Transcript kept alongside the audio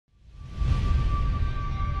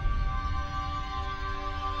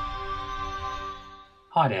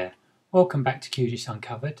Hi there, welcome back to QGIS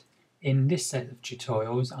Uncovered. In this set of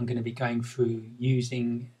tutorials I'm going to be going through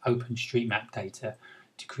using OpenStreetMap data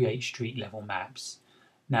to create street level maps.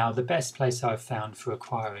 Now the best place I've found for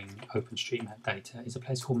acquiring OpenStreetMap data is a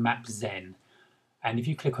place called MapZen, and if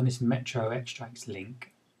you click on this Metro Extracts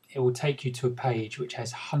link it will take you to a page which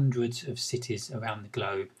has hundreds of cities around the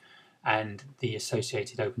globe and the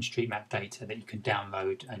associated OpenStreetMap data that you can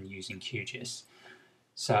download and use in QGIS.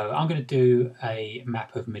 So I'm going to do a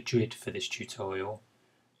map of Madrid for this tutorial,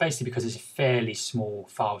 basically because it's a fairly small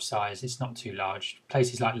file size, it's not too large.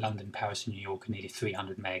 Places like London, Paris and New York are nearly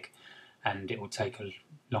 300 meg and it will take a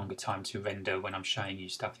longer time to render when I'm showing you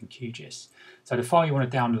stuff in QGIS. So the file you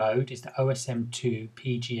want to download is the OSM2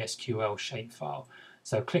 PGSQL shapefile.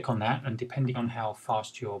 So click on that, and depending on how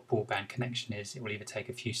fast your broadband connection is, it will either take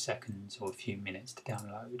a few seconds or a few minutes to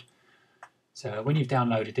download. So when you've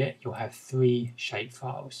downloaded it, you'll have three shape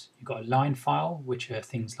files. You've got a line file, which are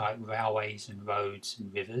things like railways and roads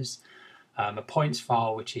and rivers. A points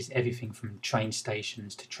file, which is everything from train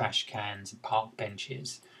stations to trash cans and park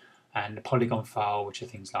benches. And a polygon file, which are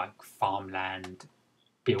things like farmland,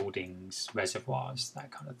 buildings, reservoirs,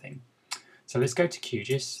 that kind of thing. So let's go to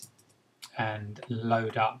QGIS and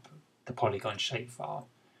load up the polygon shapefile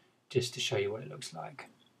just to show you what it looks like.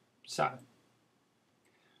 So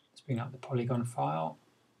let's bring up the polygon file,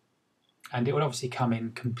 and it will obviously come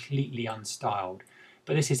in completely unstyled,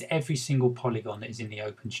 but this is every single polygon that is in the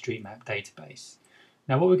OpenStreetMap database.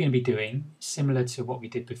 Now what we're going to be doing, similar to what we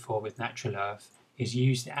did before with Natural Earth, is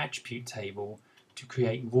use the attribute table to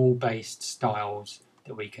create rule-based styles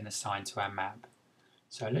that we can assign to our map.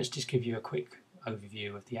 So let's just give you a quick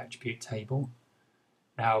overview of the attribute table.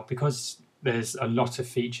 Now because there's a lot of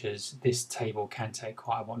features, this table can take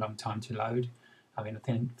quite a long time to load. I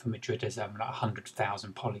think for Madrid there's like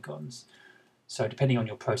 100,000 polygons. So depending on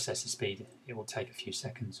your processor speed, it will take a few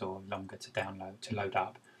seconds or longer to load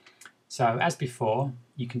up. So as before,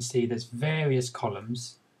 you can see there's various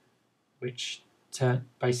columns which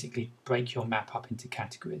basically break your map up into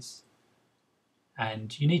categories.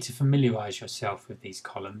 And you need to familiarize yourself with these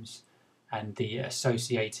columns and the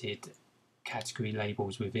associated category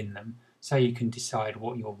labels within them, so you can decide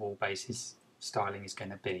what your rule-based styling is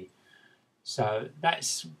going to be. So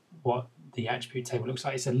that's what the attribute table looks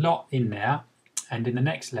like. It's a lot in there, and in the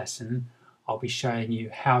next lesson I'll be showing you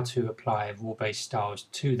how to apply rule-based styles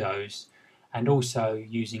to those, and also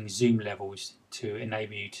using zoom levels to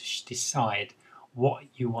enable you to decide what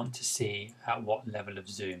you want to see at what level of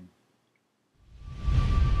zoom.